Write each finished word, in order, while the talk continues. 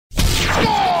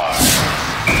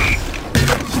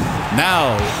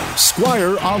Now,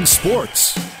 Squire on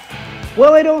Sports.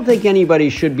 Well, I don't think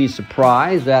anybody should be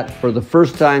surprised that for the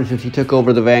first time since he took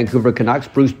over the Vancouver Canucks,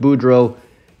 Bruce Boudreau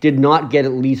did not get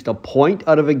at least a point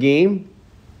out of a game.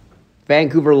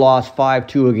 Vancouver lost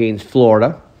 5-2 against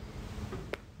Florida.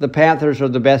 The Panthers are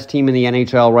the best team in the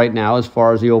NHL right now as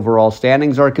far as the overall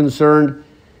standings are concerned.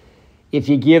 If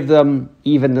you give them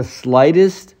even the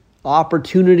slightest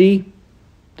opportunity,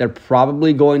 they're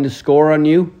probably going to score on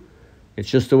you. It's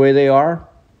just the way they are.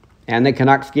 And the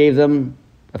Canucks gave them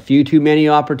a few too many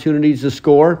opportunities to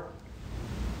score.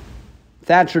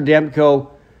 Thatcher Demko,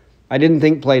 I didn't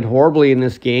think played horribly in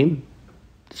this game,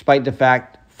 despite the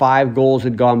fact 5 goals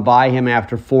had gone by him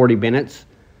after 40 minutes.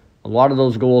 A lot of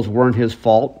those goals weren't his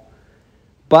fault.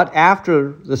 But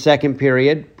after the second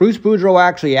period, Bruce Boudreau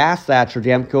actually asked Thatcher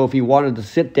Demko if he wanted to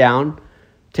sit down,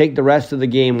 take the rest of the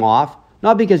game off,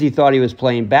 not because he thought he was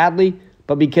playing badly,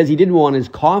 but because he didn't want his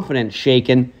confidence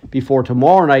shaken before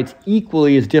tomorrow night's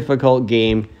equally as difficult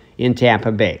game in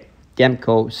Tampa Bay.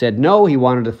 Demko said no, he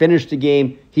wanted to finish the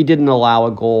game. He didn't allow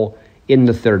a goal in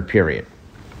the third period.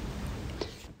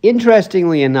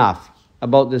 Interestingly enough,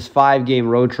 about this 5-game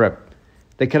road trip,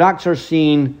 the Canucks are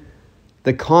seeing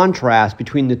the contrast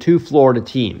between the two Florida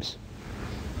teams.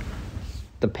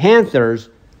 The Panthers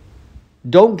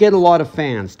don't get a lot of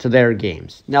fans to their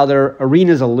games. Now, their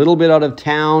arena's a little bit out of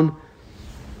town.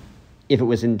 If it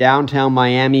was in downtown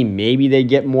Miami, maybe they'd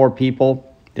get more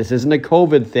people. This isn't a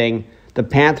COVID thing. The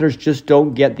Panthers just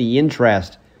don't get the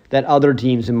interest that other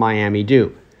teams in Miami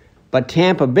do. But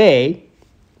Tampa Bay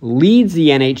leads the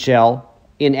NHL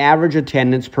in average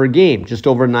attendance per game, just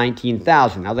over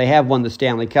 19,000. Now, they have won the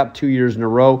Stanley Cup 2 years in a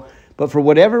row, but for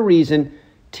whatever reason,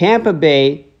 Tampa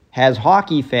Bay has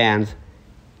hockey fans,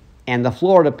 and the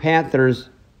Florida Panthers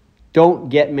don't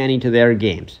get many to their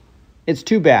games. It's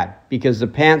too bad, because the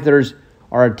Panthers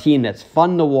are a team that's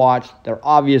fun to watch. They're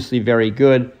obviously very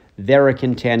good. They're a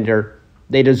contender.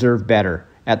 They deserve better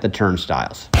at the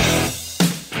turnstiles.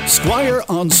 Squire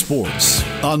on Sports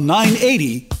on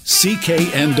 980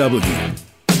 CKNW.